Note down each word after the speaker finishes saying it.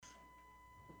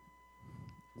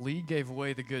Lee gave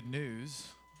away the good news.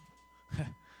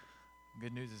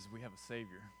 Good news is we have a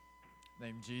Savior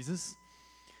named Jesus.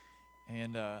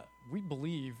 And we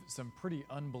believe some pretty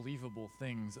unbelievable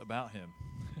things about him.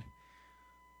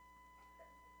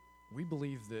 We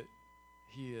believe that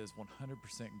he is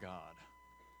 100% God.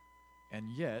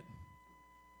 And yet,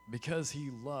 because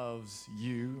he loves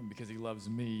you and because he loves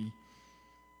me,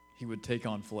 he would take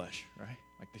on flesh, right?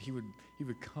 Like that he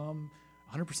would come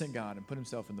 100% God and put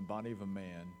himself in the body of a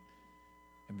man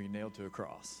and be nailed to a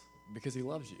cross because he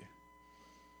loves you.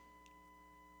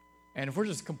 And if we're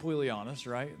just completely honest,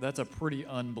 right, that's a pretty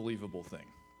unbelievable thing.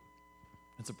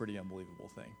 It's a pretty unbelievable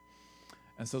thing.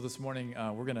 And so this morning,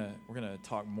 we're gonna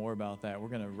talk more about that. We're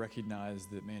gonna recognize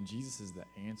that, man, Jesus is the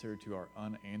answer to our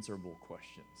unanswerable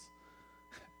questions.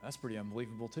 That's pretty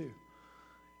unbelievable too.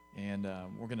 And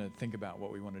we're gonna think about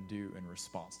what we want to do in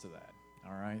response to that.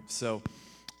 All right. So,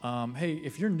 hey,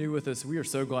 if you're new with us, we are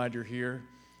so glad you're here.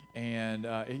 And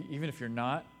even if you're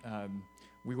not,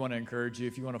 we want to encourage you,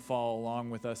 if you want to follow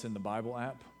along with us in the Bible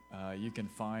app, you can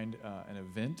find an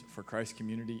event for Christ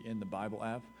Community in the Bible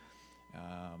app.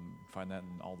 Find that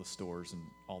in all the stores and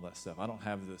all that stuff. I don't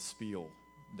have the spiel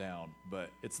down,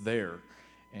 but it's there.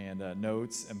 And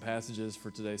notes and passages for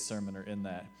today's sermon are in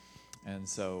that. And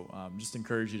so just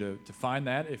encourage you to find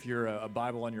that. If you're a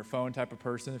Bible on your phone type of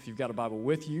person, if you've got a Bible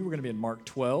with you, we're going to be in Mark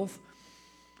 12.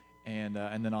 And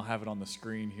then I'll have it on the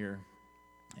screen here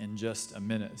in just a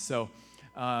minute. So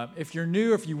if you're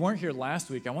new, if you weren't here last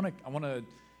week, I want to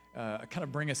kind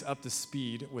of bring us up to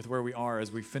speed with where we are as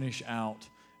we finish out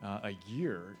a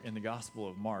year in the Gospel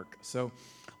of Mark. So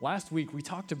last week we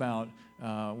talked about,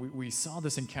 we saw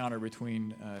this encounter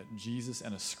between Jesus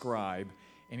and a scribe,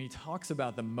 and he talks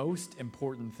about the most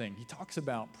important thing. He talks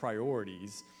about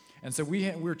priorities. And so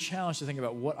we were challenged to think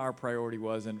about what our priority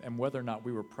was and whether or not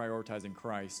we were prioritizing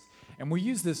Christ. And we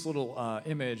use this little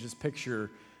image, this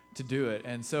picture, to do it.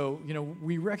 And so,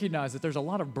 we recognize that there's a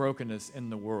lot of brokenness in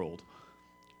the world.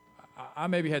 I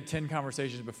maybe had 10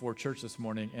 conversations before church this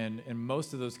morning, and in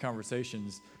most of those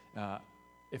conversations,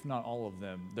 if not all of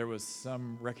them, there was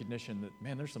some recognition that,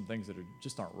 man, there's some things that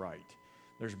just aren't right.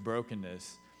 There's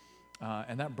brokenness,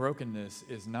 and that brokenness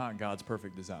is not God's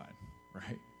perfect design,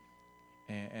 right?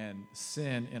 And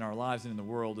sin in our lives and in the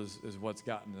world is what's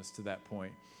gotten us to that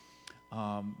point.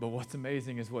 But what's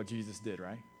amazing is what Jesus did,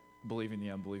 right? Believing the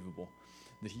unbelievable.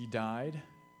 That he died,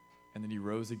 and then he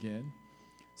rose again,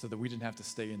 so that we didn't have to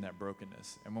stay in that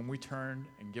brokenness. And when we turn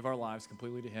and give our lives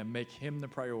completely to him, make him the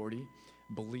priority,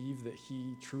 believe that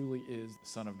he truly is the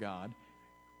Son of God,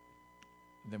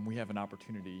 then we have an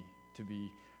opportunity to be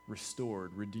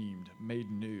restored, redeemed, made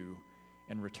new,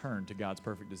 and return to God's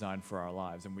perfect design for our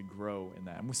lives, and we grow in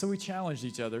that. And so we challenged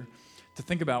each other to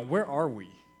think about, where are we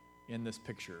in this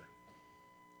picture?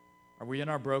 Are we in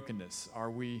our brokenness?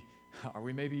 Are we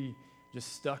maybe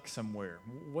just stuck somewhere?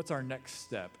 What's our next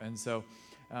step? And so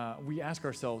we ask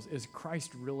ourselves, is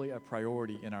Christ really a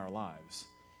priority in our lives?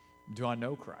 Do I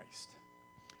know Christ?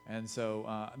 And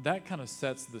so that kind of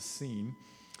sets the scene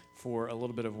for a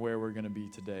little bit of where we're going to be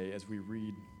today as we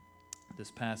read this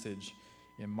passage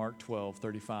in Mark 12,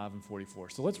 35 and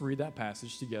 44. So let's read that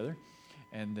passage together,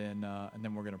 and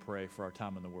then we're going to pray for our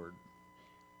time in the Word.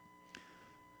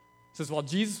 It says, while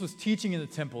Jesus was teaching in the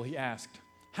temple, he asked,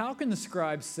 how can the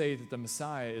scribes say that the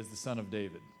Messiah is the son of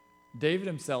David? David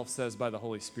himself says by the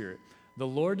Holy Spirit, the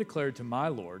Lord declared to my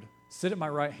Lord, sit at my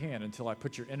right hand until I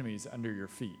put your enemies under your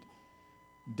feet.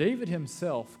 David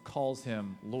himself calls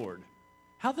him Lord.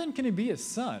 How then can he be his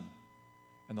son?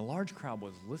 And the large crowd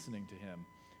was listening to him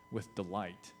with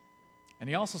delight. And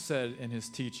he also said in his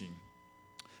teaching,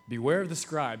 beware of the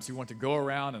scribes who want to go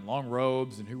around in long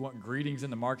robes and who want greetings in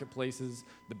the marketplaces,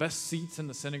 the best seats in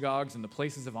the synagogues and the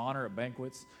places of honor at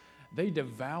banquets. They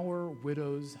devour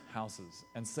widows' houses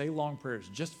and say long prayers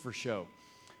just for show.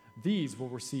 These will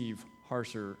receive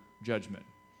harsher judgment.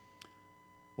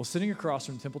 While sitting across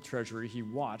from the temple treasury, he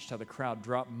watched how the crowd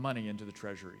dropped money into the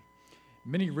treasury.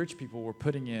 Many rich people were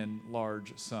putting in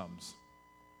large sums.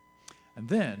 And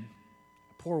then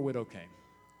a poor widow came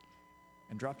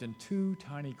and dropped in 2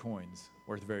 tiny coins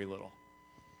worth very little.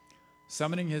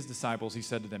 Summoning his disciples, he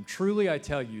said to them, truly I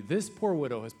tell you, this poor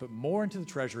widow has put more into the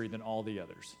treasury than all the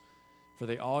others. For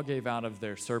they all gave out of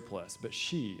their surplus, but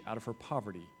she, out of her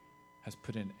poverty, has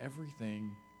put in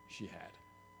everything she had,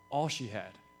 all she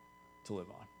had to live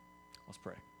on. Let's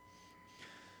pray.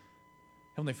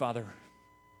 Heavenly Father,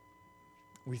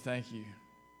 we thank you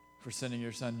for sending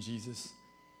your son Jesus.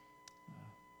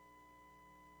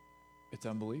 It's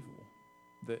unbelievable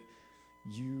that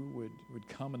you would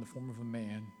come in the form of a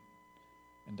man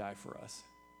and die for us.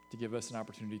 to give us an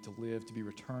opportunity to live, to be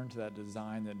returned to that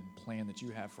design and plan that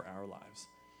you have for our lives.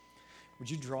 Would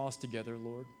you draw us together,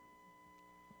 Lord?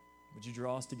 Would you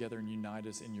draw us together and unite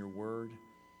us in your word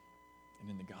and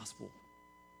in the gospel?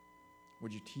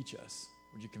 Would you teach us?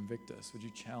 Would you convict us? Would you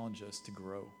challenge us to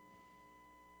grow?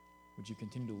 Would you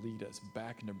continue to lead us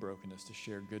back into brokenness to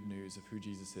share good news of who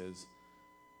Jesus is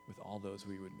with all those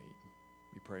we would meet?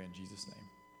 We pray in Jesus' name.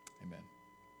 Amen.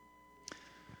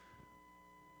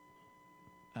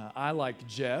 I, like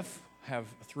Jeff, have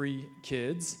 3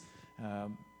 kids.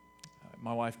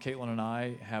 My wife, Caitlin, and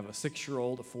I have a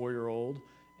 6-year-old, a 4-year-old,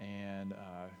 and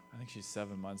I think she's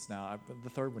 7 months now. The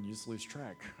third one, you just lose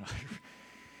track.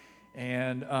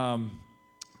 And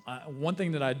one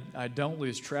thing that I don't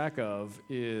lose track of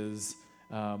is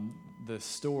the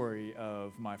story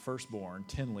of my firstborn,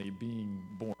 Tinley, being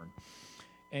born.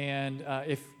 And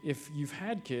if you've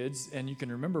had kids and you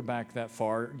can remember back that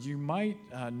far, you might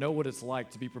know what it's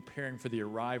like to be preparing for the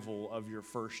arrival of your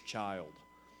first child.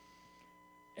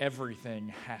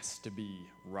 Everything has to be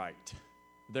right.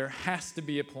 There has to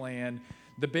be a plan.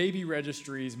 The baby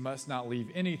registries must not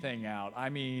leave anything out. I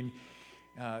mean,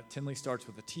 Tinley starts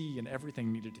with a T, and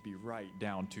everything needed to be right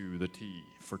down to the T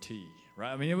for T,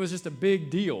 right? I mean, it was just a big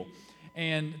deal.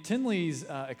 And Tinley's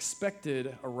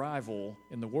expected arrival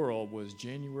in the world was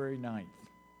January 9th.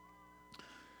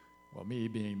 Well, me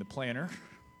being the planner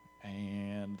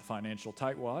and the financial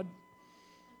tightwad,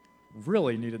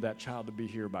 really needed that child to be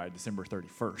here by December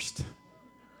 31st.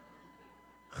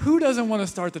 Who doesn't want to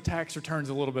start the tax returns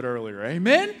a little bit earlier?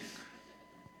 Amen?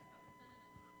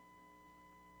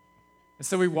 And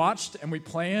so we watched and we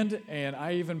planned, and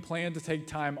I even planned to take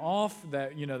time off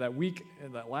that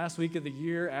last week of the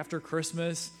year after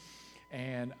Christmas.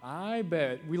 And I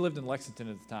bet, we lived in Lexington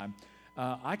at the time,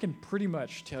 I can pretty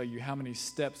much tell you how many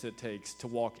steps it takes to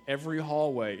walk every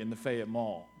hallway in the Fayette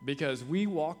Mall, because we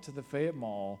walked to the Fayette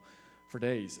Mall for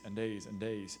days and days and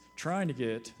days trying to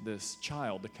get this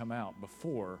child to come out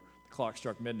before the clock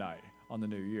struck midnight on the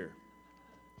new year.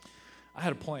 I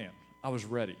had a plan. I was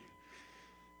ready.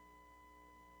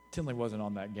 Tinley wasn't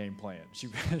on that game plan.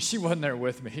 She wasn't there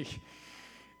with me.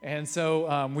 And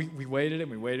so we waited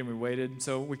and we waited and we waited.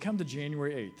 So we come to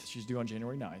January 8th. She's due on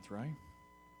January 9th, right?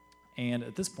 And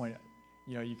at this point,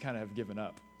 you kind of have given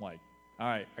up. Like, all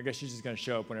right, I guess she's just going to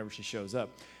show up whenever she shows up.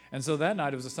 And so that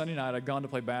night, it was a Sunday night. I'd gone to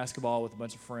play basketball with a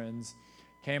bunch of friends,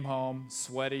 came home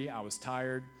sweaty, I was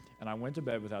tired, and I went to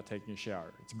bed without taking a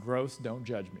shower. It's gross, don't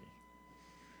judge me.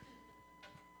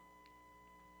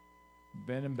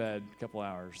 Been in bed a couple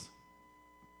hours.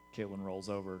 Caitlin rolls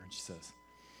over and she says,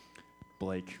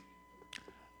 "Blake,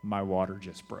 my water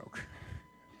just broke."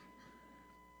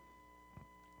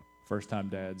 First time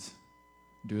dads,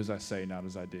 do as I say, not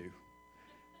as I do.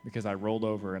 Because I rolled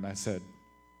over and I said,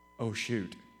 "Oh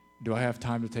shoot, do I have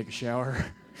time to take a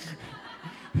shower?"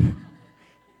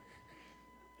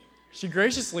 She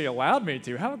graciously allowed me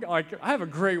to. I have a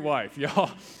great wife,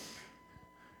 y'all.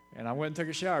 And I went and took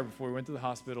a shower before we went to the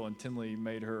hospital, and Tinley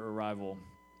made her arrival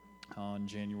on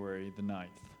January the 9th.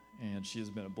 And she has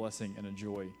been a blessing and a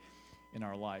joy in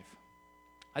our life.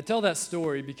 I tell that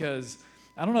story because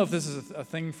I don't know if this is a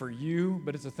thing for you,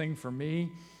 but it's a thing for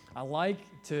me. I like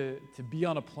to be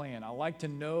on a plan. I like to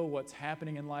know what's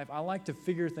happening in life. I like to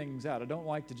figure things out. I don't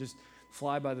like to just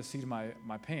fly by the seat of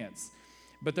my pants.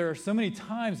 But there are so many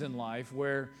times in life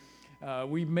where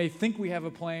we may think we have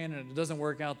a plan and it doesn't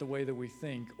work out the way that we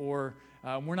think, or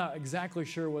we're not exactly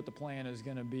sure what the plan is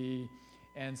going to be,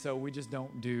 and so we just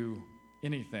don't do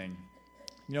anything.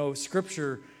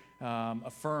 Scripture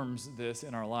affirms this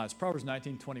in our lives. Proverbs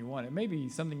 19:21. It may be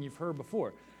something you've heard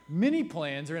before. Many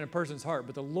plans are in a person's heart,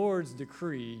 but the Lord's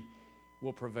decree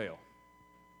will prevail.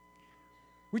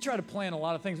 We try to plan a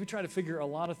lot of things. We try to figure a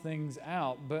lot of things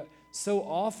out, but so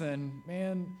often,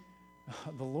 man,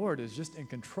 the Lord is just in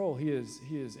control. He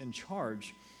is in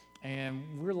charge, and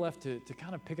we're left to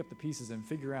kind of pick up the pieces and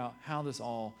figure out how this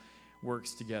all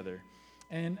works together.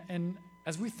 And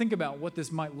as we think about what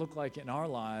this might look like in our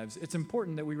lives, it's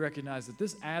important that we recognize that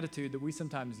this attitude that we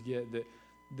sometimes get,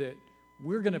 that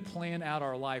we're going to plan out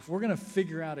our life, we're going to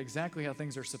figure out exactly how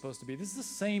things are supposed to be. This is the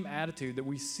same attitude that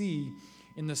we see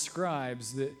in the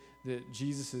scribes that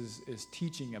Jesus is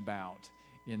teaching about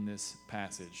in this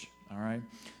passage. All right?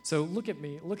 So look at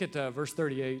verse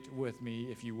 38 with me,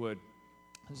 if you would.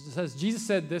 It says, Jesus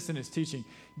said this in his teaching: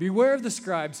 "Beware of the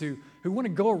scribes who want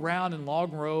to go around in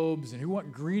long robes and who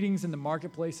want greetings in the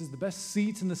marketplaces, the best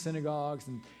seats in the synagogues,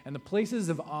 and the places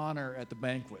of honor at the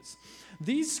banquets."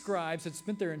 These scribes had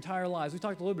spent their entire lives, we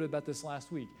talked a little bit about this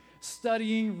last week,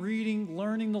 studying, reading,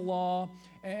 learning the law,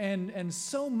 and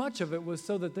so much of it was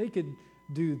so that they could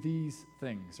do these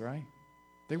things, right?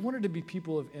 They wanted to be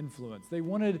people of influence. They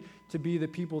wanted to be the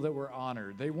people that were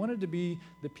honored. They wanted to be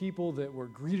the people that were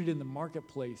greeted in the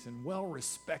marketplace and well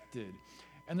respected.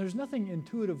 And there's nothing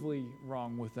intuitively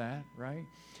wrong with that, right?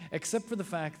 Except for the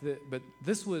fact but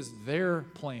this was their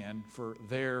plan for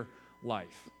their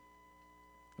life.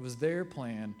 It was their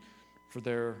plan for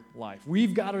their life.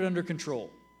 We've got it under control.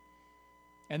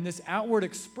 And this outward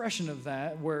expression of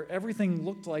that, where everything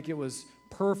looked like it was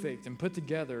perfect and put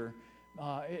together,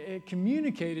 it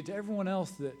communicated to everyone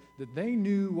else that they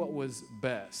knew what was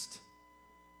best.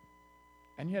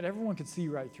 And yet everyone could see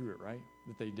right through it, right?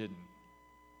 That they didn't.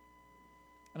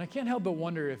 And I can't help but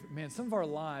wonder if, some of our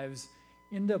lives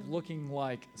end up looking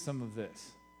like some of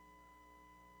this.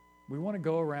 We want to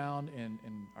go around in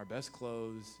our best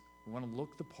clothes. We want to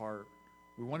look the part.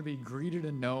 We want to be greeted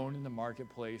and known in the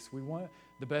marketplace. We want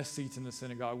the best seats in the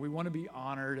synagogue. We want to be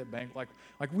honored at bank. Like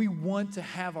we want to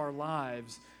have our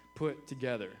lives put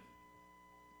together.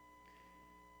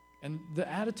 And the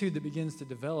attitude that begins to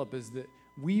develop is that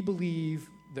we believe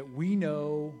that we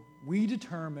know, we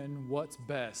determine what's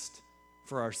best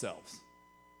for ourselves.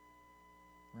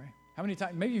 Right? How many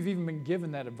times, maybe you've even been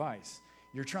given that advice.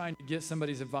 You're trying to get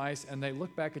somebody's advice and they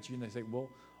look back at you and they say, well,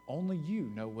 only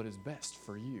you know what is best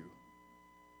for you.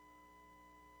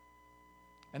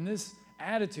 And this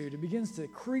attitude, it begins to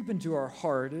creep into our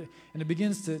heart, and it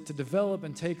begins to develop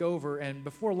and take over, and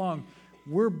before long,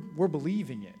 we're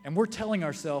believing it, and we're telling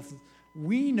ourselves,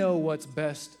 we know what's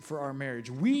best for our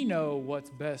marriage. We know what's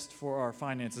best for our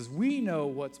finances. We know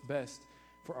what's best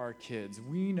for our kids.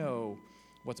 We know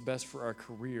what's best for our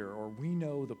career, or we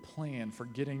know the plan for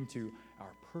getting to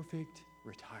our perfect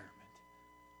retirement.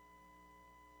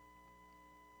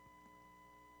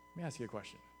 Let me ask you a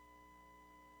question.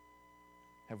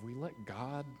 Have we let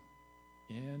God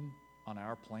in on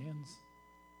our plans?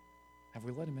 Have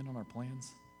we let him in on our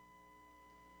plans?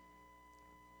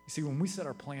 You see, when we set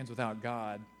our plans without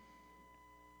God,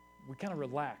 we kind of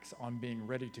relax on being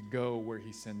ready to go where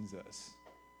he sends us.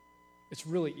 It's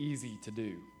really easy to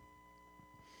do.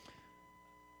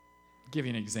 I'll give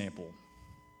you an example.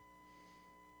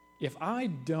 If I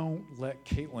don't let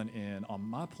Caitlin in on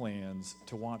my plans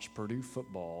to watch Purdue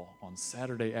football on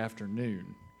Saturday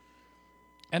afternoon,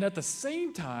 and at the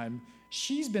same time,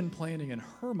 she's been planning in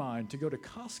her mind to go to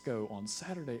Costco on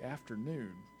Saturday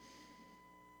afternoon,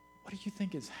 what do you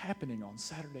think is happening on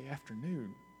Saturday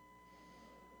afternoon?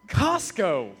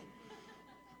 Costco!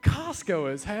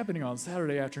 Costco is happening on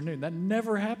Saturday afternoon. That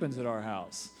never happens at our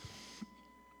house.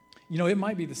 You know, it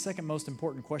might be the second most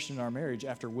important question in our marriage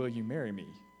after, will you marry me?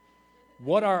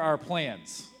 What are our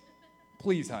plans?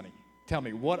 Please, honey, tell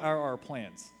me, what are our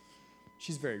plans?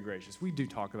 She's very gracious. We do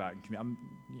talk about it.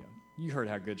 You heard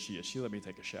how good she is. She let me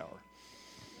take a shower.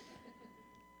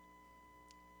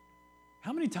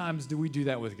 How many times do we do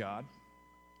that with God?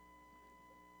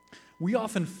 We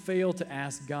often fail to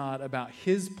ask God about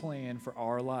his plan for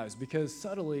our lives because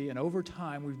subtly and over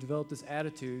time we've developed this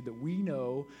attitude that we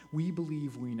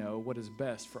believe we know what is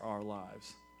best for our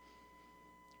lives.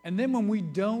 And then when we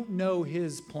don't know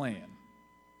his plan,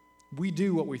 we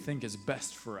do what we think is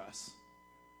best for us.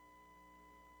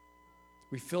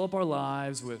 We fill up our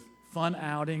lives with fun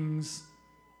outings,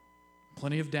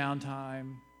 plenty of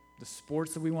downtime, the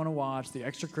sports that we want to watch, the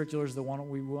extracurriculars that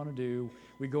we want to do.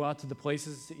 We go out to the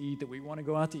places to eat that we want to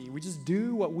go out to eat. We just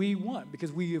do what we want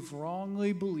because we have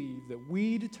wrongly believed that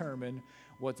we determine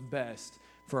what's best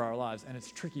for our lives. And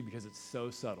it's tricky because it's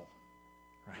so subtle,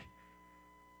 right?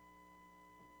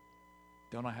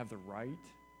 Don't I have the right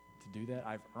to do that?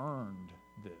 I've earned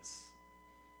this.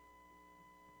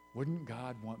 Wouldn't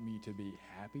God want me to be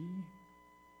happy? You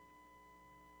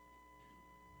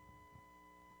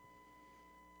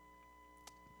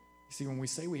see, when we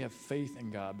say we have faith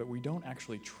in God, but we don't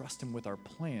actually trust him with our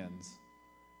plans,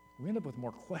 we end up with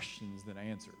more questions than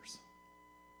answers.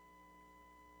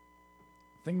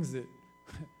 Things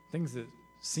that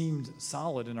seemed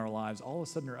solid in our lives all of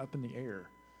a sudden are up in the air.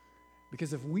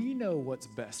 Because if we know what's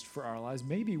best for our lives,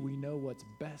 maybe we know what's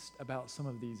best about some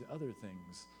of these other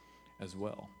things as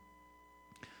well.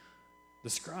 The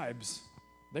scribes,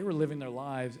 they were living their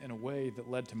lives in a way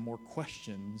that led to more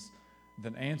questions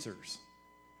than answers.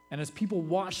 And as people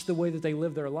watched the way that they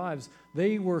lived their lives,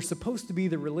 they were supposed to be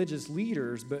the religious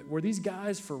leaders, but were these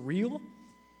guys for real?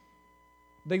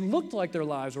 They looked like their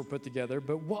lives were put together,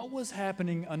 but what was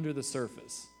happening under the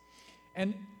surface?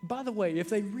 And by the way, if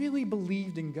they really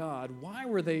believed in God, why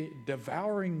were they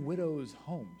devouring widows'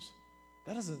 homes?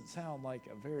 That doesn't sound like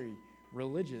a very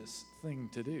religious thing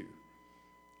to do.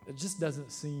 It just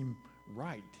doesn't seem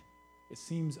right. It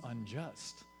seems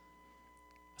unjust,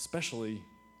 especially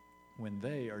when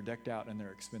they are decked out in their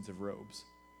expensive robes.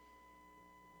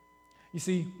 You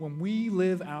see, when we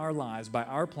live our lives by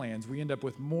our plans, we end up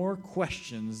with more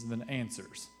questions than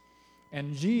answers.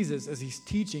 And Jesus, as he's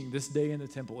teaching this day in the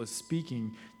temple, is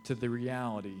speaking to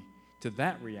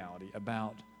that reality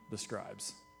about the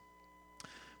scribes.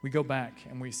 We go back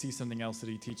and we see something else that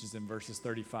he teaches in verses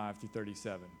 35 through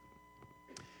 37.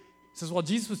 It says, while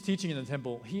Jesus was teaching in the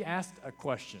temple, he asked a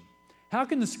question. How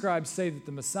can the scribes say that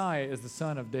the Messiah is the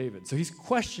son of David? So he's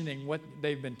questioning what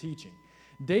they've been teaching.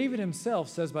 David himself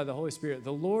says by the Holy Spirit,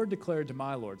 the Lord declared to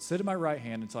my Lord, sit at my right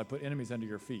hand until I put enemies under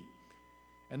your feet.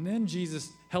 And then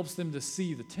Jesus helps them to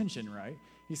see the tension, right?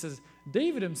 He says,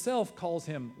 David himself calls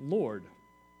him Lord.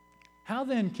 How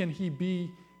then can he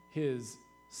be his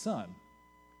son?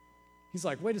 He's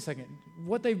like, wait a second,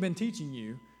 what they've been teaching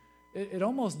you, it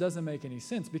almost doesn't make any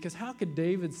sense, because how could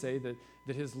David say that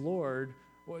his Lord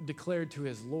declared to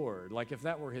his Lord, like if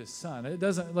that were his son? It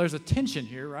doesn't. There's a tension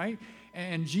here, right?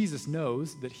 And Jesus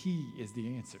knows that he is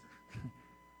the answer.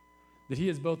 That he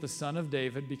is both the son of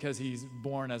David because he's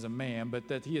born as a man, but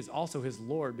that he is also his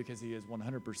Lord because he is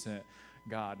 100%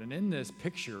 God. And in this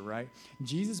picture, right,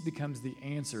 Jesus becomes the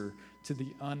answer to the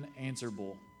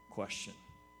unanswerable question.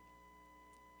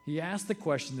 He asked the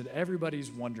question that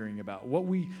everybody's wondering about. What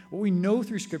we know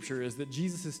through Scripture is that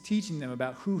Jesus is teaching them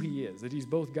about who he is, that he's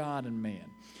both God and man.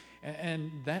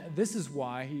 And this is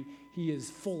why he is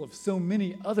full of so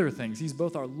many other things. He's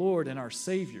both our Lord and our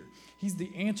Savior. He's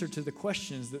the answer to the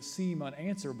questions that seem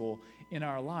unanswerable in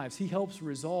our lives. He helps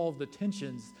resolve the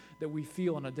tensions that we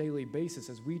feel on a daily basis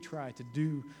as we try to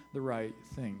do the right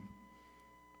thing.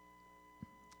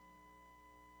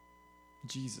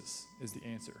 Jesus is the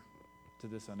answer to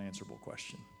this unanswerable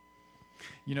question.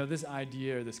 You know, this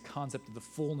idea, this concept of the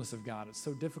fullness of God, it's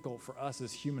so difficult for us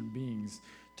as human beings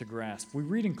to grasp. We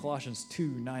read in Colossians 2,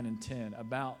 9 and 10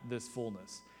 about this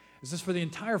fullness. It says, for the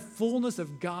entire fullness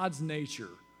of God's nature.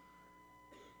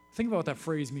 Think about what that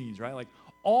phrase means, right? Like,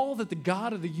 all that the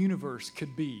God of the universe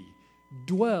could be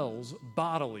dwells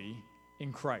bodily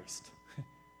in Christ.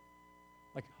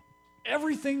 Like,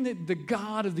 everything that the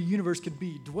God of the universe could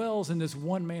be dwells in this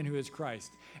one man who is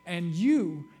Christ. And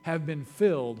you have been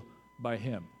filled by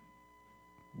him.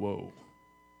 Whoa.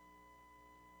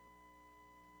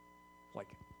 Like,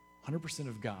 100%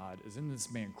 of God is in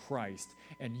this man Christ,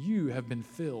 and you have been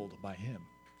filled by him.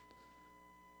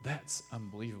 That's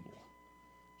unbelievable.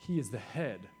 He is the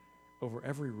head over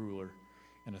every ruler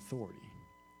and authority.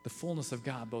 The fullness of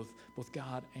God, both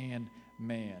God and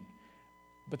man.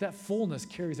 But that fullness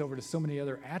carries over to so many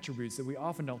other attributes that we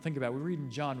often don't think about. We read in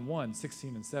John 1,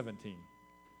 16 and 17. It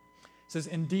says,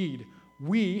 indeed,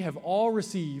 we have all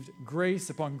received grace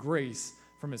upon grace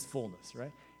from his fullness,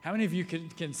 right? How many of you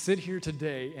can sit here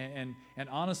today and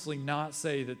honestly not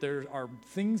say that there are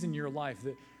things in your life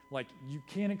that, like, you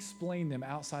can't explain them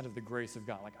outside of the grace of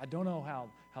God? Like, I don't know how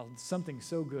something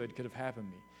so good could have happened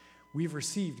to me. We've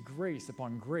received grace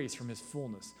upon grace from his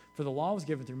fullness. For the law was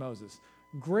given through Moses.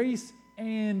 Grace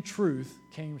and truth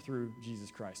came through Jesus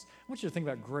Christ. I want you to think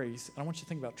about grace, and I want you to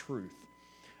think about truth.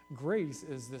 Grace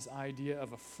is this idea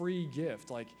of a free gift,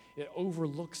 like it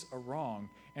overlooks a wrong,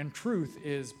 and truth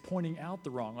is pointing out the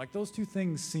wrong. Like, those two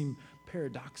things seem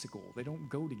paradoxical. They don't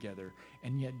go together,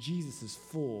 and yet Jesus is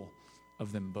full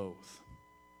of them both.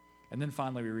 And then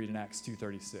finally we read in Acts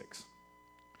 2:36.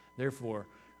 Therefore,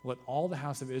 let all the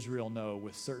house of Israel know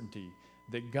with certainty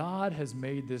that God has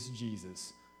made this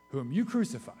Jesus, whom you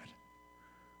crucified,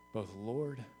 both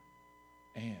Lord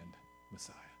and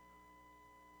Messiah.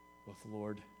 Both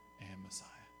Lord and Messiah.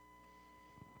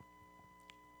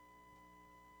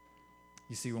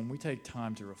 You see, when we take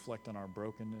time to reflect on our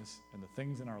brokenness and the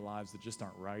things in our lives that just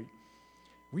aren't right,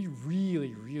 we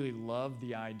really, really love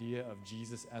the idea of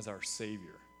Jesus as our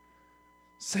Savior.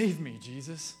 Save me,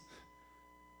 Jesus.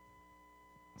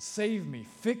 Save me.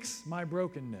 Fix my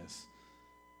brokenness.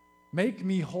 Make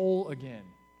me whole again.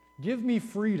 Give me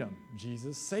freedom,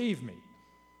 Jesus. Save me.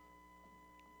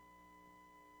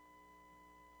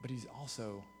 But he's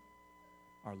also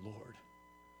our Lord,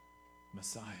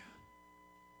 Messiah.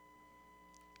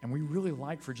 And we really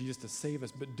like for Jesus to save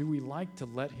us, but do we like to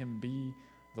let him be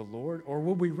the Lord? Or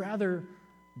would we rather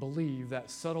believe that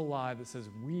subtle lie that says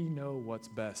we know what's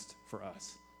best for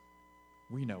us?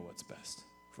 We know what's best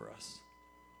for us.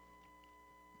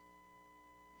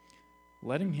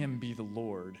 Letting him be the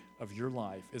Lord of your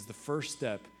life is the first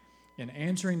step in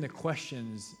answering the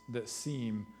questions that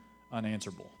seem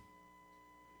unanswerable.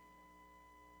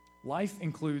 Life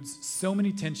includes so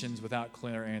many tensions without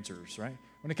clear answers, right?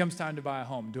 When it comes time to buy a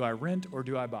home, do I rent or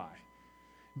do I buy?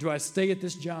 Do I stay at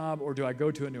this job or do I go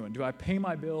to a new one? Do I pay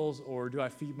my bills or do I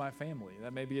feed my family?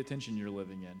 That may be a tension you're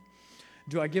living in.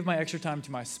 Do I give my extra time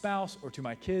to my spouse or to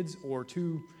my kids or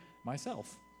to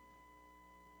myself?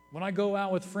 When I go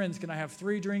out with friends, can I have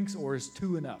 3 drinks or is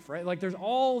 2 enough, right? Like there's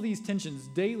all these tensions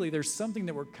daily. There's something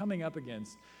that we're coming up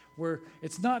against where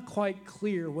it's not quite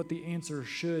clear what the answer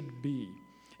should be.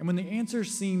 And when the answer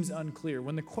seems unclear,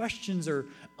 when the questions are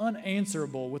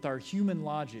unanswerable with our human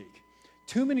logic,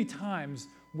 too many times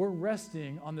we're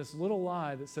resting on this little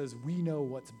lie that says we know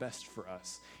what's best for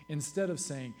us, instead of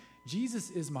saying, Jesus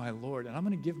is my Lord, and I'm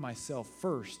going to give myself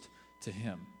first to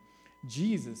him.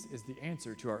 Jesus is the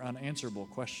answer to our unanswerable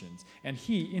questions, and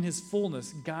he, in his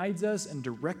fullness, guides us and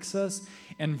directs us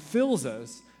and fills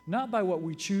us, not by what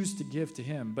we choose to give to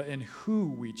him, but in who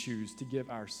we choose to give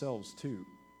ourselves to.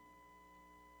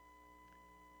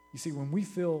 You see, when we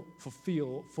feel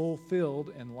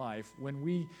fulfilled in life, when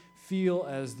we feel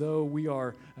as though we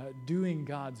are doing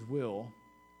God's will,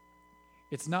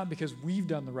 it's not because we've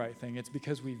done the right thing, it's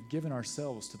because we've given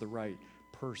ourselves to the right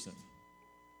person.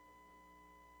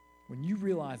 When you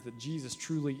realize that Jesus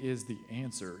truly is the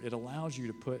answer, it allows you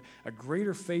to put a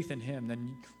greater faith in him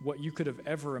than what you could have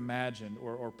ever imagined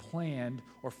or planned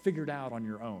or figured out on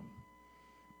your own.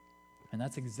 And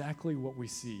that's exactly what we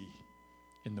see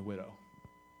in the widow.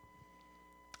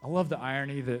 I love the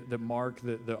irony that Mark,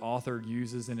 the author,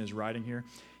 uses in his writing here.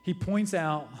 He points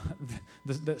out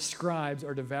that scribes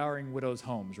are devouring widows'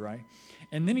 homes, right?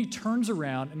 And then he turns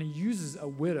around and he uses a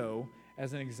widow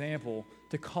as an example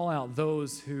to call out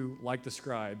those who, like the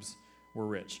scribes, were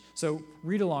rich. So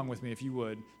read along with me if you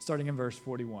would, starting in verse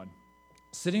 41.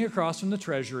 Sitting across from the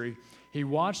treasury, he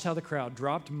watched how the crowd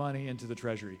dropped money into the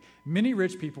treasury. Many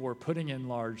rich people were putting in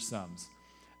large sums.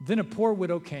 Then a poor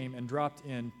widow came and dropped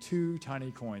in 2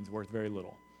 tiny coins worth very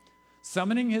little.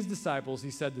 Summoning his disciples,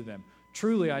 he said to them,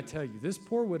 "Truly, I tell you, this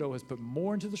poor widow has put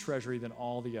more into the treasury than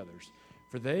all the others.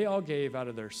 For they all gave out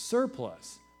of their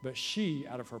surplus, but she,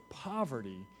 out of her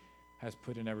poverty, has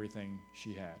put in everything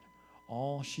she had,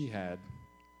 all she had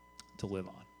to live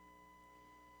on."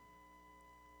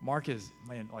 Mark is,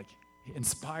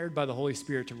 inspired by the Holy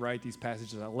Spirit to write these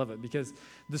passages. I love it because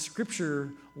the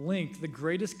scripture linked the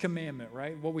greatest commandment,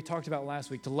 right? What we talked about last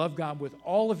week, to love God with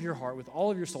all of your heart, with all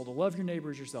of your soul, to love your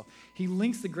neighbor as yourself. He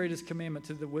links the greatest commandment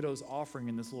to the widow's offering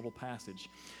in this little passage.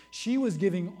 She was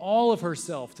giving all of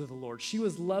herself to the Lord. She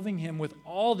was loving him with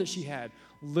all that she had,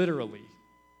 literally.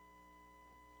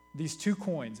 These 2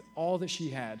 coins, all that she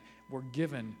had, were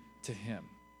given to him.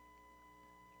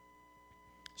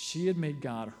 She had made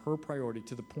God her priority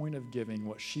to the point of giving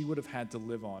what she would have had to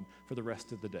live on for the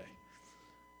rest of the day.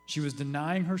 She was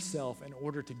denying herself in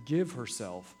order to give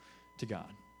herself to God.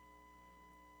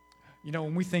 You know,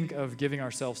 when we think of giving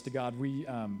ourselves to God,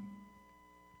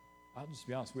 I'll just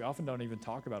be honest, we often don't even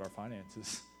talk about our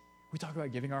finances. We talk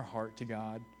about giving our heart to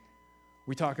God.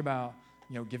 We talk about,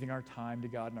 giving our time to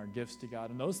God and our gifts to God.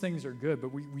 And those things are good,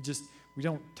 but we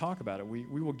don't talk about it. We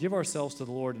will give ourselves to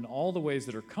the Lord in all the ways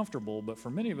that are comfortable, but for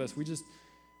many of us, we just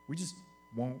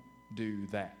won't do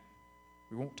that.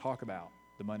 We won't talk about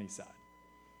the money side.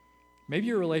 Maybe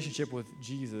your relationship with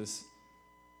Jesus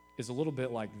is a little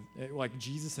bit like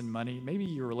Jesus and money. Maybe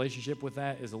your relationship with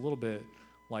that is a little bit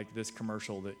like this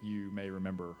commercial that you may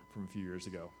remember from a few years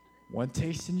ago. One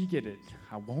taste and you get it.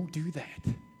 I won't do that.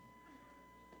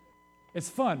 It's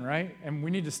fun, right? And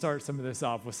we need to start some of this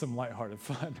off with some lighthearted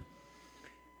fun.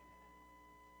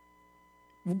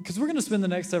 Because we're going to spend the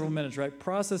next several minutes, right,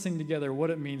 processing together what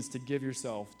it means to give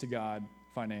yourself to God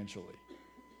financially.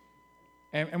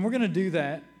 And we're going to do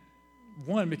that,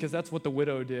 1, because that's what the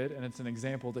widow did, and it's an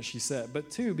example that she set.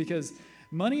 But 2, because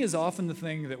money is often the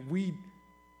thing that we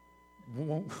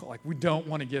don't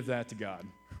want to give that to God,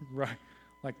 right?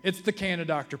 Like, it's the can of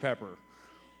Dr. Pepper.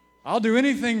 I'll do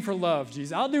anything for love,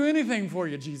 Jesus. I'll do anything for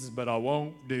you, Jesus, but I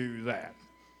won't do that.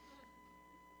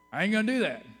 I ain't going to do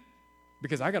that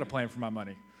because I got a plan for my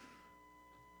money.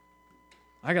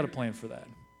 I got a plan for that.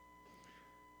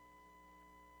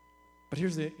 But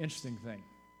here's the interesting thing.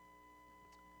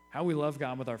 How we love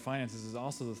God with our finances is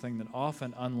also the thing that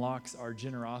often unlocks our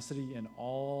generosity in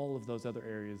all of those other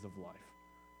areas of life.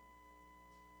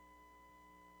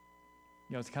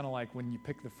 It's kind of like when you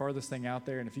pick the farthest thing out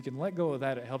there, and if you can let go of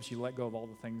that, it helps you let go of all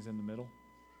the things in the middle.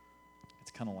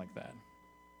 It's kind of like that.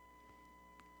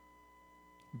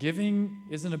 Giving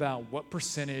isn't about what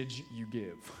percentage you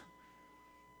give.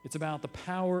 It's about the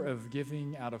power of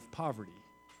giving out of poverty,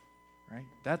 right?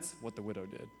 That's what the widow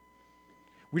did.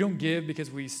 We don't give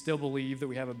because we still believe that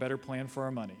we have a better plan for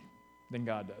our money than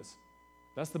God does.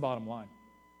 That's the bottom line.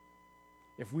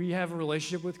 If we have a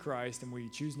relationship with Christ and we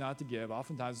choose not to give,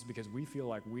 oftentimes it's because we feel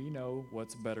like we know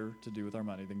what's better to do with our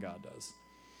money than God does.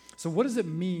 So what does it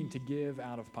mean to give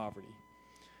out of poverty?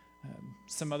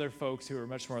 Some other folks who are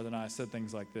much smarter than I said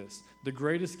things like this. The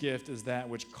greatest gift is that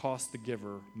which costs the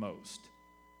giver most.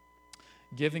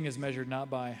 Giving is measured not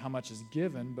by how much is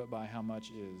given, but by how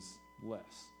much is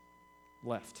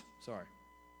left. Sorry,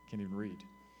 can't even read.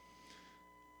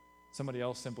 Somebody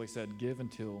else simply said, give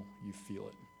until you feel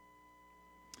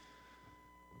it.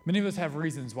 Many of us have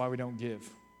reasons why we don't give,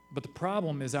 but the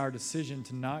problem is our decision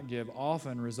to not give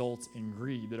often results in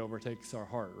greed that overtakes our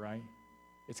heart, right?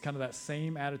 It's kind of that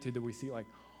same attitude that we see, like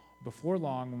before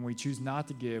long, when we choose not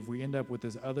to give, we end up with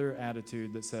this other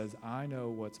attitude that says, I know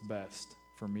what's best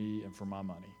for me and for my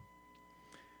money.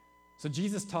 So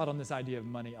Jesus taught on this idea of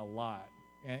money a lot.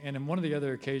 And in one of the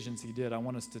other occasions he did, I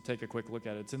want us to take a quick look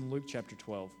at it. It's in Luke chapter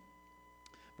 12,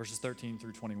 verses 13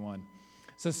 through 21. It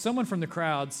says, someone from the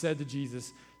crowd said to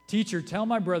Jesus, Teacher, tell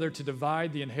my brother to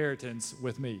divide the inheritance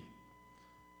with me.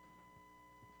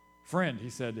 Friend, he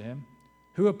said to him,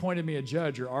 who appointed me a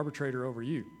judge or arbitrator over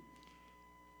you?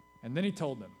 And then he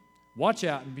told them, watch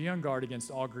out and be on guard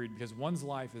against all greed, because one's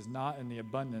life is not in the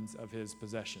abundance of his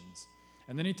possessions.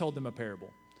 And then he told them a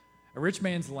parable. A rich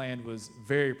man's land was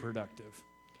very productive.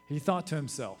 He thought to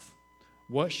himself,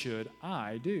 what should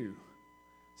I do,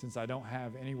 since I don't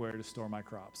have anywhere to store my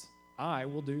crops? I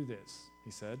will do this,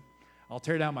 he said. I'll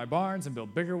tear down my barns and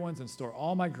build bigger ones and store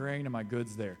all my grain and my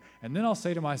goods there. And then I'll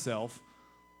say to myself,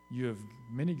 you have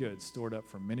many goods stored up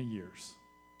for many years.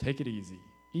 Take it easy.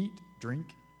 Eat, drink,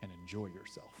 and enjoy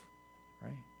yourself.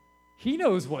 Right? He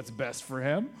knows what's best for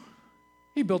him.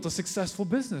 He built a successful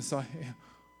business.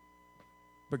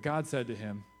 But God said to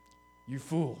him, you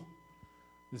fool,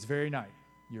 this very night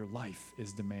your life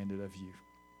is demanded of you.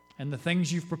 And the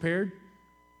things you've prepared,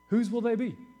 whose will they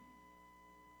be?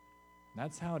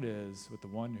 That's how it is with the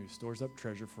one who stores up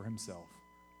treasure for himself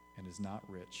and is not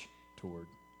rich toward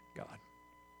God.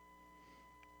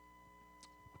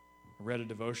 I read a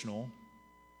devotional.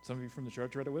 Some of you from the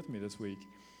church read it with me this week.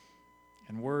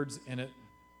 And words in it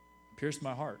pierced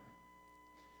my heart.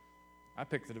 I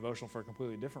picked the devotional for a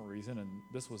completely different reason, and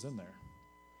this was in there.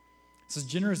 It says,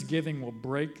 generous giving will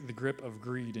break the grip of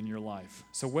greed in your life.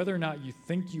 So whether or not you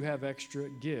think you have extra,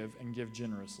 give and give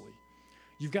generously.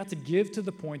 You've got to give to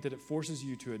the point that it forces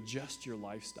you to adjust your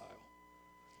lifestyle.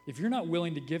 If you're not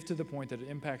willing to give to the point that it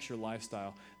impacts your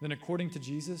lifestyle, then according to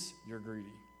Jesus, you're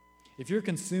greedy. If you're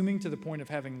consuming to the point of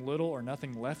having little or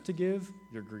nothing left to give,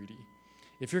 you're greedy.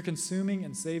 If you're consuming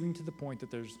and saving to the point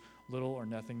that there's little or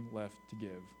nothing left to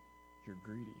give, you're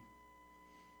greedy.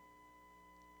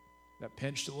 That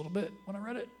pinched a little bit when I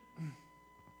read it.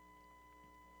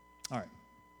 All right.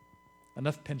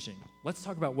 Enough pinching. Let's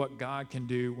talk about what God can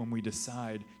do when we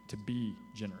decide to be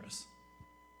generous.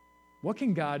 What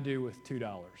can God do with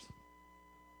 $2?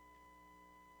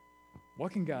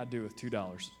 What can God do with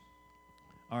 $2?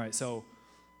 All right, so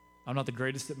I'm not the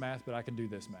greatest at math, but I can do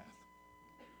this math.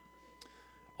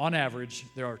 On average,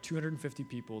 there are 250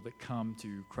 people that come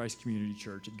to Christ Community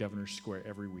Church at Governor's Square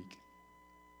every week.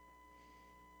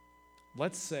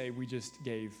 Let's say we just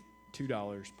gave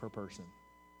 $2 per person.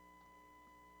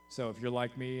 So if you're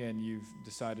like me and you've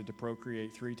decided to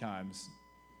procreate 3 times,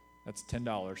 that's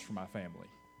 $10 for my family,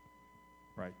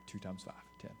 right? 2 times 5,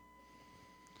 10.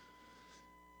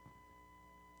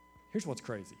 Here's what's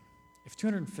crazy. If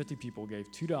 250 people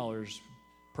gave $2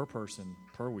 per person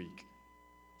per week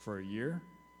for a year,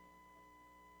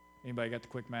 anybody got the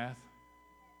quick math?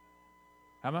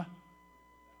 How much?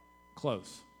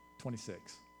 Close,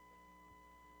 26.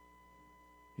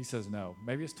 He says no.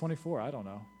 Maybe it's 24, I don't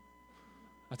know.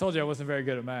 I told you I wasn't very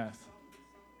good at math.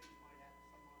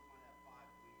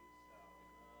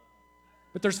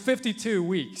 But there's 52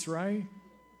 weeks, right?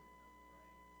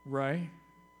 Right?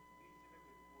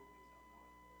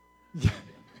 Yeah.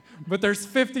 But there's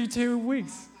 52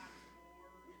 weeks.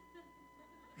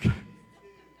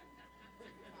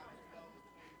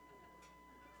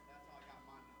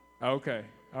 Okay,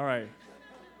 all right.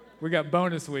 We got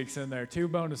bonus weeks in there, 2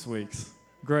 bonus weeks.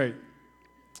 Great.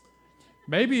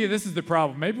 Maybe this is the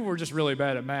problem. Maybe we're just really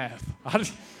bad at math.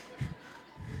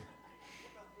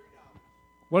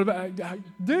 What about,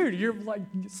 dude, you're like,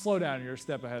 slow down. You're a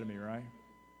step ahead of me, right?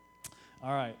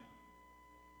 All right.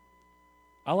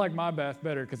 I like my math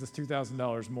better because it's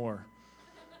 $2,000 more.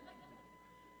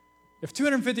 If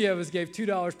 250 of us gave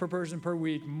 $2 per person per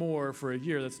week more for a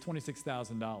year, that's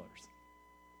 $26,000.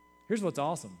 Here's what's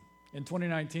awesome. In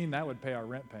 2019, that would pay our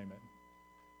rent payment.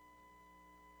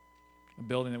 A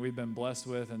building that we've been blessed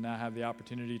with and now have the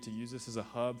opportunity to use this as a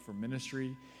hub for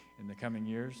ministry in the coming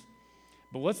years.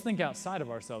 But let's think outside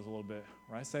of ourselves a little bit,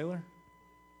 right, Sailor?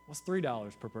 What's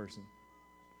 $3 per person?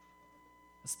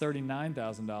 That's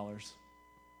 $39,000.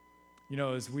 You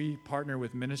know, as we partner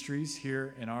with ministries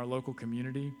here in our local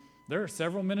community, there are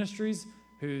several ministries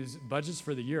whose budgets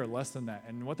for the year are less than that.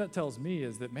 And what that tells me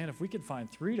is that, man, if we could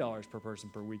find $3 per person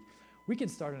per week, we can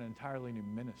start an entirely new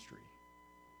ministry.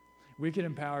 We could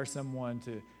empower someone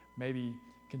to maybe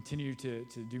continue to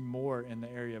do more in the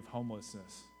area of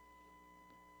homelessness.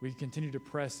 We continue to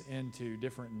press into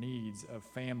different needs of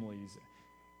families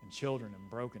and children and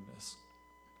brokenness.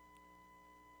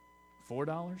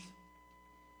 $4?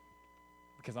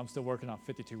 Because I'm still working on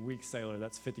 52 weeks, Sailor,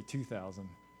 that's $52,000.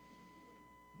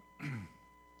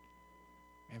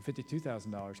 And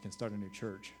 $52,000 can start a new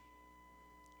church.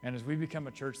 And as we become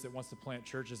a church that wants to plant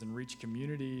churches and reach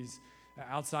communities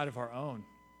outside of our own,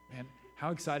 man, how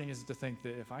exciting is it to think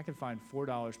that if I could find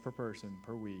 $4 per person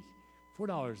per week,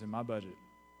 $4 in my budget,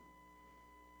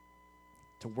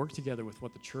 to work together with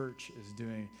what the church is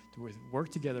doing, to work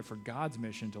together for God's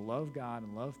mission, to love God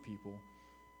and love people,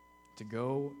 to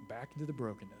go back into the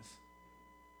brokenness,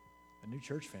 a new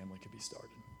church family could be started.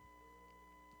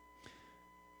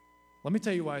 Let me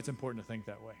tell you why it's important to think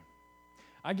that way.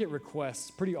 I get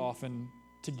requests pretty often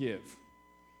to give,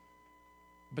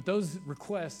 but those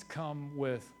requests come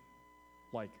with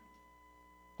like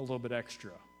a little bit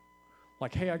extra.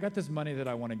 Like, hey, I got this money that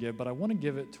I want to give, but I want to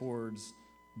give it towards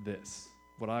this,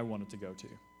 what I want it to go to.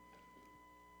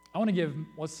 I want to give,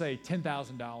 let's say,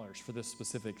 $10,000 for this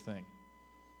specific thing.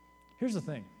 Here's the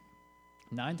thing.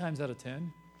 9 times out of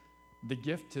 10, the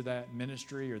gift to that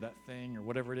ministry or that thing or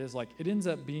whatever it is, like, it ends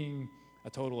up being a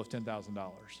total of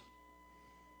 $10,000.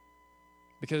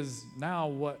 Because now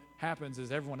what happens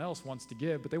is everyone else wants to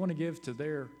give, but they want to give to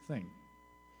their thing.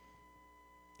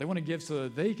 They want to give so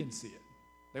that they can see it.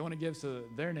 They want to give so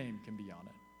that their name can be on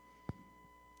it.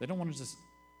 They don't want to just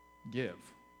give.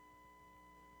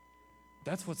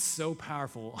 That's what's so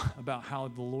powerful about how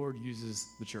the Lord uses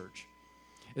the church,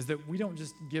 is that we don't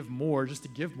just give more just to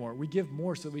give more. We give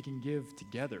more so we can give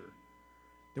together.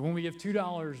 That when we give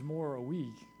 $2 more a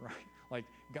week, right, like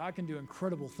God can do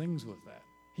incredible things with that.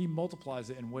 He multiplies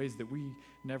it in ways that we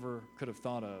never could have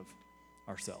thought of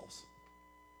ourselves.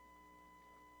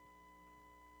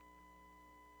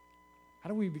 How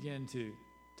do we begin to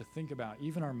think about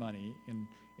even our money in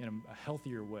a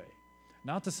healthier way?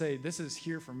 Not to say this is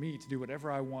here for me to do whatever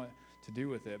I want to do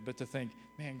with it, but to think,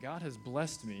 man, God has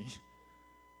blessed me.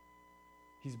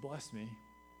 He's blessed me,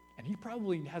 and he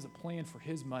probably has a plan for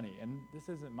his money, and this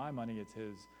isn't my money, it's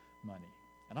his money.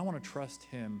 And I want to trust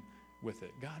him with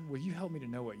it. God, will you help me to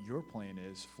know what your plan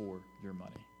is for your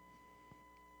money?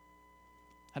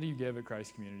 How do you give at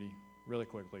Christ Community? Really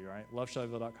quickly, right?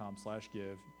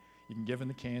 loveshelbyville.com/give. You can give in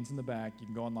the cans in the back. You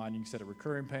can go online. You can set up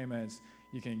recurring payments.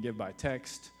 You can give by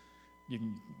text. You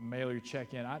can mail your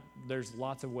check in. There's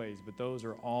lots of ways, but those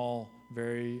are all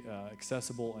very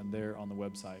accessible and there on the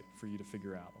website for you to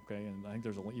figure out, okay? And I think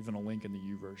there's even a link in the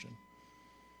YouVersion.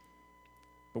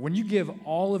 But when you give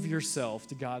all of yourself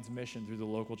to God's mission through the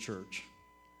local church,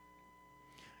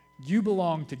 you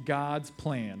belong to God's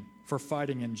plan for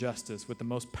fighting injustice with the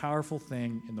most powerful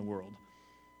thing in the world,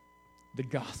 the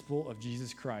gospel of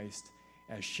Jesus Christ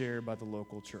as shared by the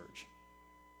local church.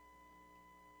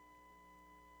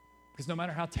 Because no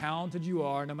matter how talented you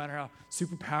are, no matter how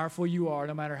super powerful you are,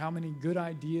 no matter how many good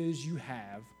ideas you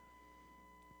have,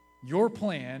 your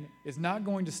plan is not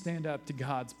going to stand up to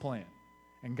God's plan.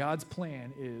 And God's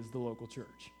plan is the local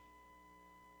church.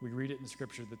 We read it in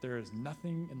Scripture that there is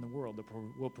nothing in the world that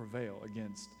will prevail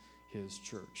against his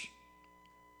church.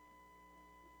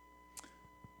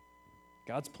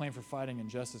 God's plan for fighting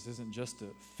injustice isn't just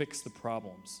to fix the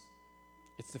problems.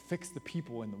 It's to fix the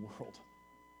people in the world,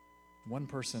 one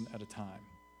person at a time.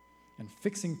 And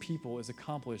fixing people is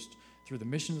accomplished through the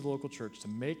mission of the local church to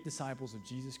make disciples of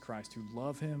Jesus Christ who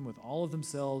love him with all of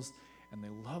themselves, and they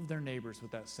love their neighbors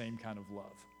with that same kind of love.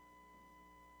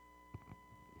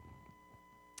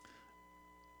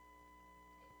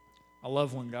 I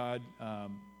love when God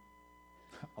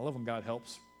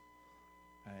helps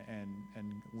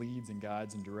and leads and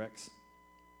guides and directs.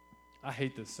 I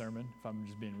hate this sermon, if I'm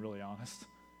just being really honest.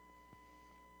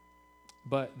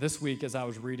 But this week, as I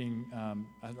was reading,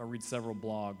 I read several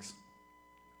blogs,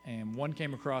 and one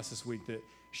came across this week that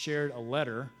shared a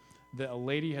letter that a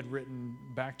lady had written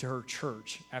back to her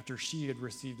church after she had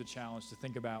received a challenge to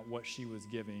think about what she was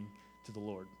giving to the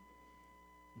Lord.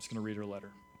 I'm just going to read her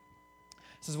letter.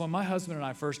 It says, when my husband and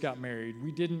I first got married, we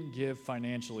didn't give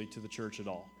financially to the church at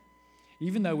all.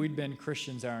 Even though we'd been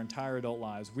Christians our entire adult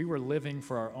lives, we were living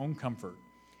for our own comfort,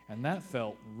 and that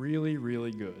felt really,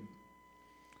 really good.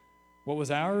 What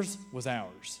was ours,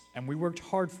 and we worked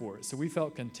hard for it, so we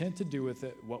felt content to do with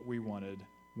it what we wanted,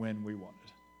 when we wanted.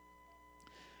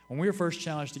 When we were first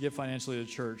challenged to give financially to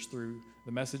church through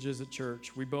the messages at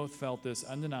church, we both felt this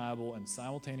undeniable and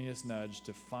simultaneous nudge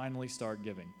to finally start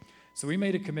giving. So we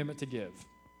made a commitment to give.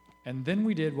 And then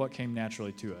we did what came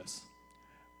naturally to us.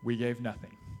 We gave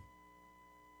nothing.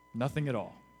 Nothing at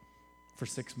all for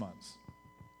 6 months.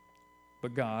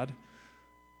 But God,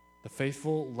 the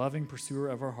faithful, loving pursuer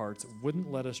of our hearts, wouldn't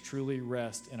let us truly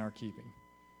rest in our keeping.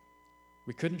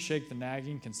 We couldn't shake the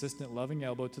nagging, consistent, loving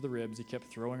elbow to the ribs he kept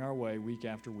throwing our way week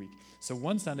after week. So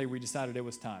one Sunday, we decided it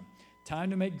was time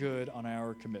to make good on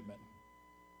our commitment.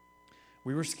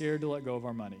 We were scared to let go of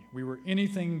our money. We were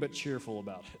anything but cheerful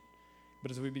about it. But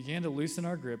as we began to loosen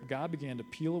our grip, God began to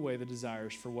peel away the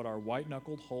desires for what our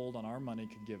white-knuckled hold on our money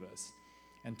could give us,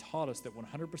 and taught us that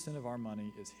 100% of our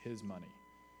money is his money.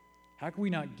 How could we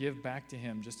not give back to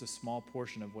him just a small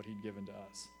portion of what he'd given to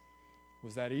us?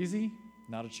 Was that easy?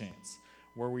 Not a chance.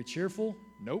 Were we cheerful?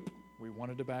 Nope. We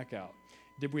wanted to back out.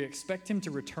 Did we expect him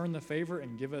to return the favor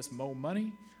and give us more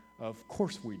money? Of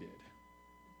course we did.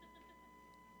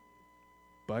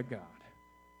 But God,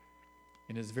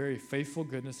 in his very faithful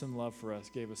goodness and love for us,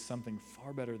 gave us something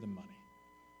far better than money.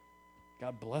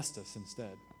 God blessed us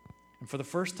instead. And for the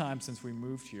first time since we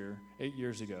moved here 8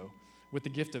 years ago, with the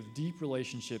gift of deep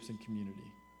relationships and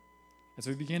community. As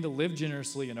we began to live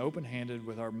generously and open-handed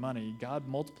with our money, God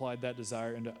multiplied that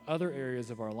desire into other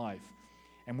areas of our life.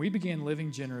 And we began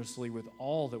living generously with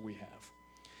all that we have.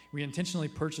 We intentionally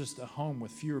purchased a home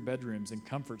with fewer bedrooms and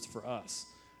comforts for us.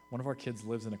 One of our kids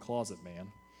lives in a closet,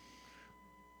 man.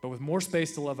 But with more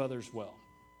space to love others well.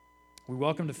 We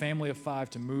welcomed a family of 5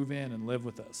 to move in and live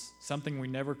with us, something we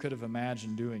never could have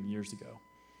imagined doing years ago.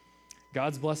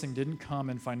 God's blessing didn't come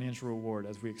in financial reward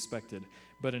as we expected,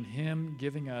 but in him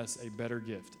giving us a better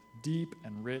gift, deep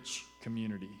and rich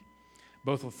community,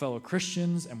 both with fellow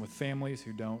Christians and with families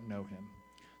who don't know him,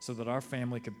 so that our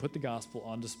family could put the gospel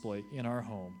on display in our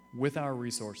home with our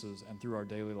resources and through our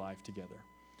daily life together.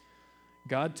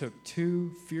 God took 2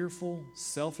 fearful,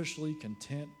 selfishly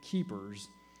content keepers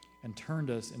and turned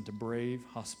us into brave,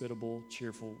 hospitable,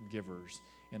 cheerful givers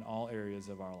in all areas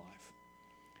of our life.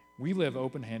 We live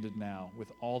open-handed now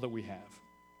with all that we have,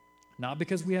 not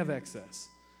because we have excess,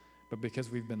 but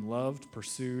because we've been loved,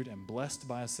 pursued, and blessed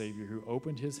by a Savior who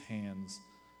opened his hands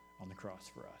on the cross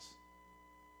for us.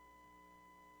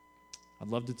 I'd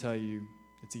love to tell you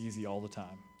it's easy all the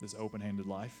time, this open-handed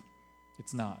life.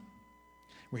 It's not.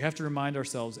 We have to remind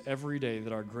ourselves every day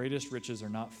that our greatest riches are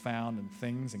not found in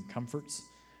things and comforts,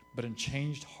 but in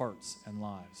changed hearts and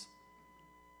lives.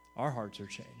 Our hearts are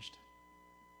changed.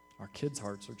 Our kids'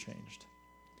 hearts are changed.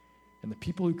 And the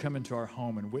people who come into our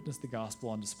home and witness the gospel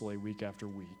on display week after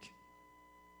week,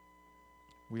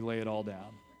 we lay it all down.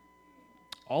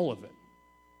 All of it.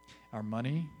 Our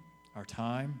money, our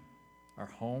time, our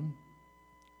home,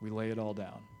 we lay it all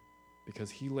down because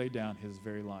he laid down his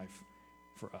very life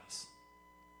for us.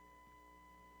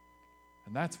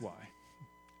 And that's why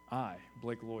I,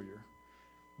 Blake Lawyer,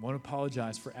 want to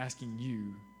apologize for asking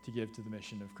you to give to the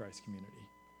mission of Christ Community.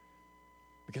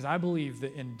 Because I believe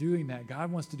that in doing that, God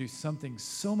wants to do something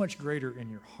so much greater in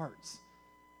your hearts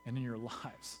and in your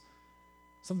lives.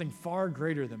 Something far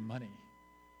greater than money.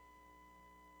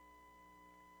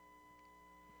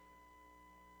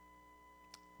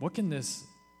 What can this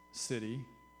city,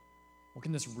 what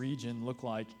can this region look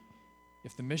like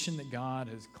if the mission that God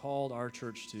has called our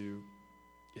church to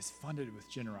is funded with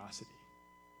generosity?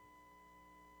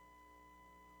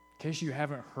 In case you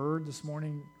haven't heard this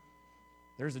morning,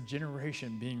 there's a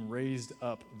generation being raised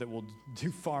up that will do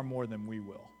far more than we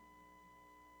will.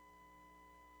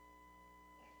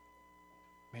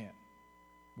 Man,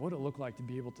 what would it look like to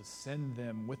be able to send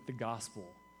them with the gospel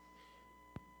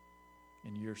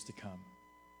in years to come?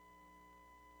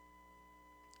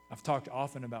 I've talked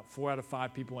often about 4 out of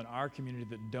 5 people in our community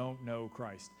that don't know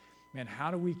Christ. Man,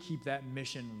 how do we keep that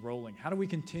mission rolling? How do we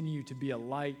continue to be a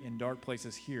light in dark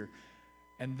places here?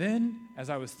 And then, as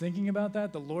I was thinking about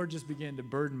that, the Lord just began to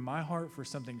burden my heart for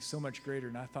something so much greater.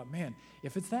 And I thought, man,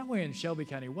 if it's that way in Shelby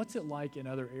County, what's it like in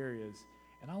other areas?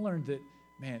 And I learned that,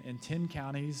 man, in 10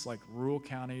 counties, like rural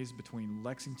counties between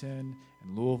Lexington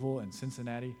and Louisville and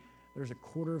Cincinnati, there's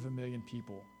 250,000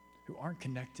 people who aren't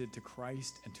connected to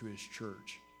Christ and to his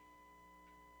church,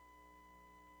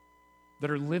 that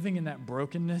are living in that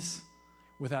brokenness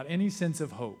without any sense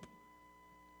of hope,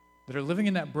 that are living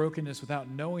in that brokenness without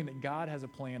knowing that God has a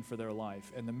plan for their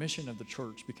life. And the mission of the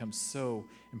church becomes so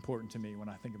important to me when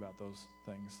I think about those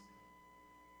things.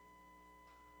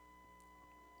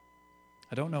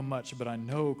 I don't know much, but I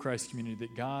know, Christ Community,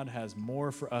 that God has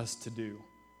more for us to do.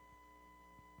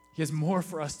 He has more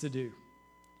for us to do.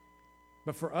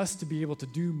 But for us to be able to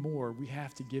do more, we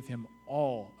have to give him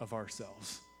all of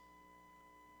ourselves.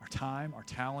 our time, our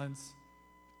talents,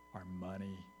 our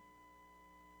money,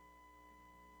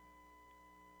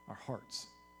 our hearts.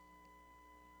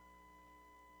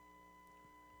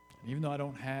 And even though I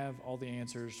don't have all the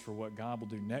answers for what God will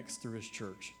do next through his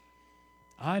church,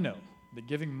 I know that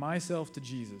giving myself to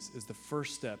Jesus is the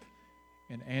first step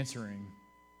in answering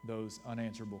those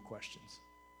unanswerable questions.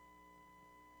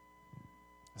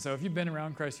 So if you've been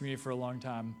around Christ Community for a long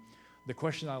time, the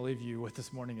question I leave you with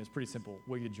this morning is pretty simple.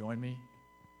 Will you join me?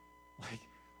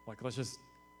 Let's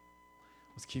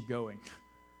keep going,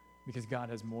 because God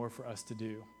has more for us to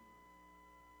do.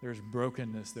 There's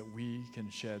brokenness that we can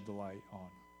shed the light on.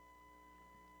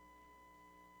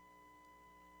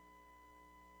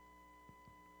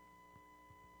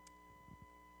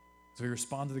 So we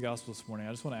respond to the gospel this morning.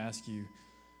 I just want to ask you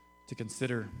to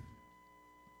consider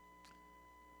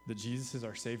that Jesus is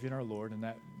our Savior and our Lord, and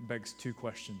that begs two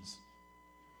questions.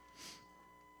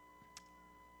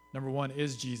 Number one,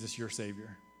 is Jesus your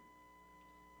Savior?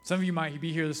 Some of you might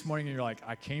be here this morning and you're like,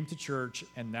 I came to church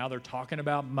and now they're talking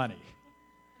about money.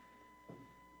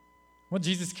 Well,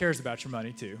 Jesus cares about your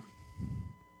money too.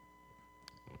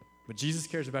 But Jesus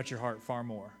cares about your heart far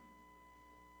more.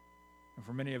 And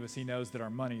for many of us, he knows that our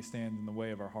money stands in the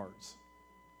way of our hearts.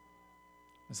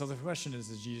 And so the question is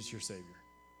Jesus your Savior?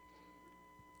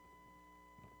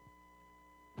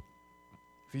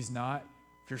 If he's not,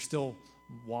 if you're still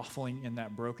waffling in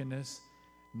that brokenness,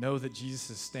 know that Jesus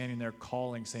is standing there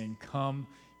calling, saying, come,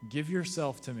 give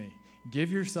yourself to me.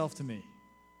 Give yourself to me.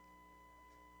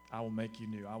 I will make you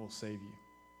new. I will save you.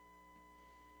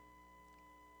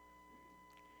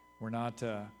 We're not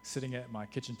sitting at my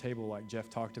kitchen table like Jeff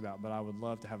talked about, but I would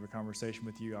love to have a conversation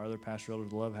with you. Our other pastor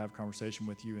elders would love to have a conversation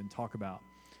with you and talk about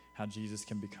how Jesus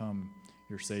can become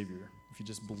your Savior. If you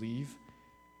just believe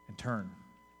and turn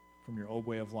from your old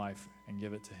way of life and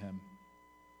give it to him.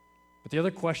 But the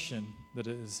other question that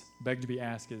is begged to be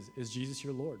asked is Jesus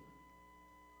your Lord?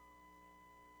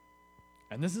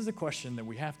 And this is a question that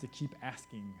we have to keep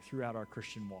asking throughout our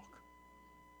Christian walk.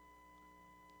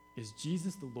 Is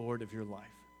Jesus the Lord of your life?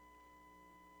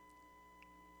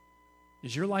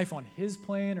 Is your life on his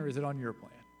plan or is it on your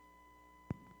plan?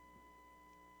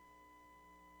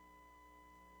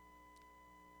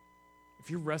 If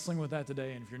you're wrestling with that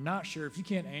today, and if you're not sure, if you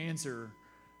can't answer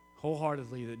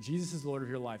wholeheartedly that Jesus is the Lord of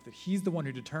your life, that he's the one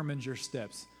who determines your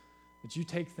steps, that you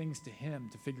take things to him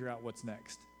to figure out what's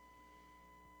next,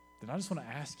 then I just want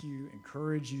to ask you,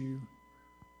 encourage you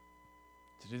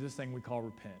to do this thing we call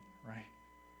repent, right?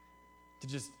 To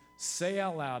just say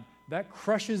out loud, that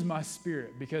crushes my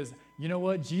spirit because you know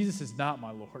what? Jesus is not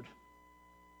my Lord.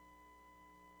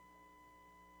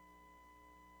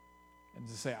 And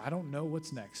to say, I don't know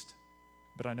what's next,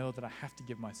 but I know that I have to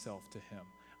give myself to him.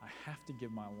 I have to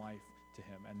give my life to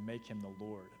him and make him the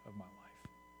Lord of my life.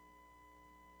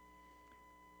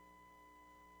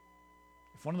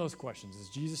 If one of those questions is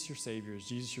Jesus your Savior, is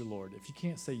Jesus your Lord, if you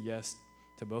can't say yes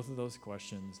to both of those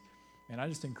questions, and I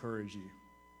just encourage you,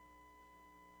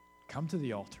 come to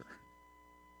the altar.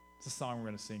 It's a song we're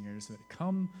going to sing here in just a minute.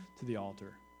 Come to the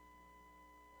altar.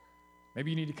 Maybe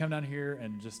you need to come down here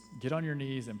and just get on your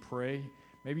knees and pray.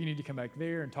 Maybe you need to come back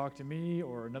there and talk to me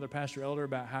or another pastor elder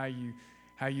about how you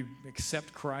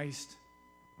accept Christ.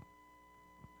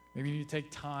 Maybe you need to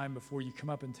take time before you come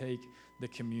up and take the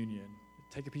communion.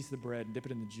 Take a piece of the bread and dip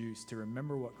it in the juice to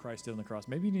remember what Christ did on the cross.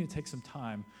 Maybe you need to take some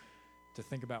time to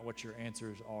think about what your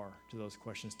answers are to those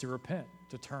questions, to repent,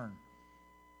 to turn,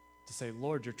 to say,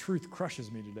 Lord, your truth crushes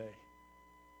me today.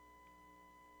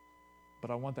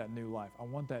 But I want that new life. I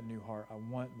want that new heart. I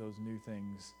want those new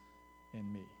things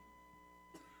in me.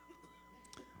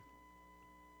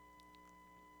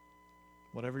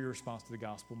 Whatever your response to the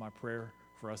gospel, my prayer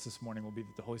for us this morning will be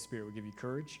that the Holy Spirit will give you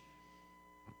courage,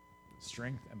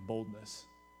 strength, and boldness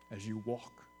as you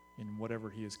walk in whatever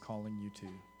he is calling you to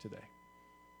today.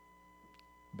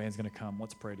 The band's going to come.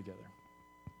 Let's pray together.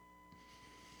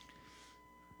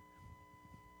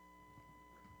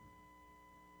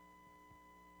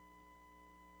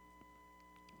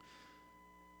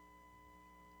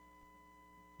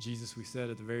 Jesus, we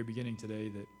said at the very beginning today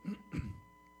that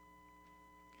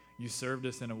you served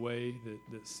us in a way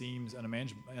that seems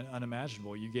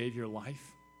unimaginable. You gave your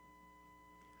life.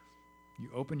 You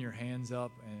opened your hands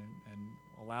up and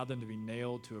allowed them to be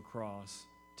nailed to a cross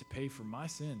to pay for my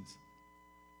sins.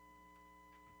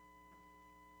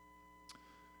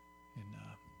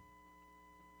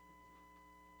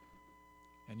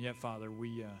 And yet, Father,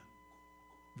 we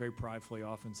very pridefully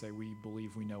often say we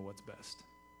believe we know what's best.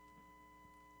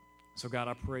 So, God,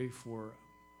 I pray for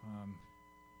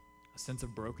a sense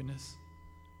of brokenness,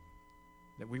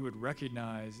 that we would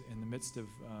recognize in the midst of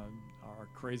our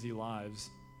crazy lives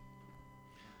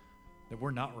that we're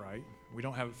not right, we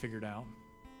don't have it figured out,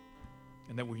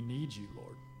 and that we need you,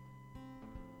 Lord.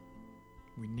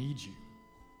 We need you.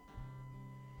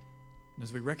 And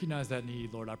as we recognize that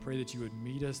need, Lord, I pray that you would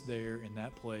meet us there in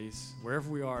that place, wherever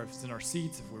we are, if it's in our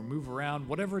seats, if we move around,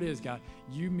 whatever it is, God,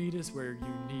 you meet us where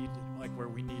where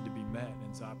we need to be met.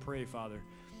 And so I pray, Father,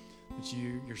 that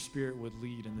your Spirit would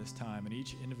lead in this time, and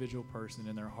each individual person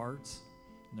in their hearts,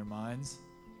 in their minds,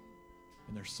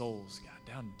 in their souls,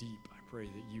 God, down deep, I pray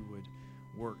that you would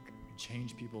work and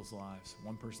change people's lives,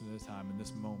 one person at a time in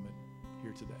this moment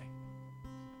here today.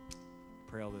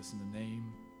 I pray all this in the name,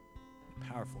 the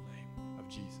powerful name of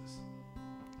Jesus.